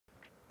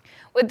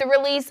With the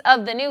release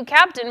of the new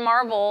Captain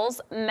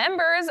Marvels,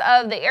 members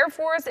of the Air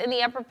Force in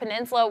the Upper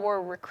Peninsula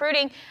were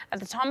recruiting at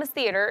the Thomas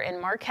Theater in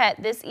Marquette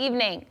this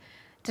evening.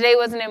 Today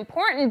was an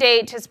important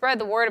day to spread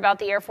the word about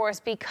the Air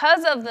Force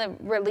because of the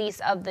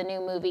release of the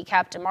new movie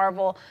Captain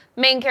Marvel.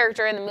 The main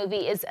character in the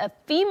movie is a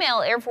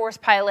female Air Force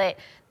pilot.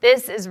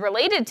 This is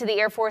related to the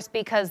Air Force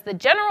because the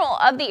general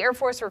of the Air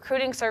Force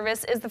recruiting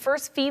service is the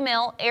first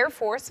female Air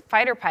Force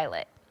fighter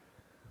pilot.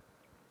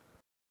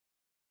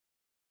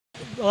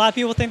 A lot of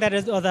people think that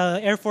the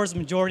Air Force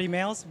majority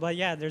males, but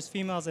yeah, there's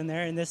females in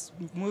there, and this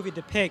movie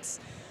depicts,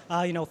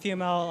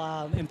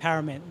 female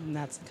empowerment and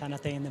that kind of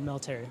thing in the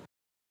military.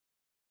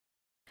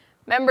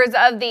 Members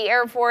of the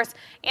Air Force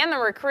and the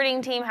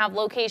recruiting team have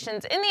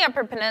locations in the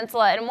Upper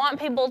Peninsula and want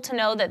people to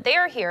know that they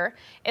are here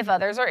if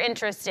others are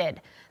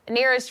interested. The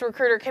nearest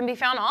recruiter can be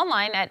found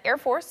online at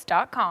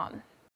airforce.com.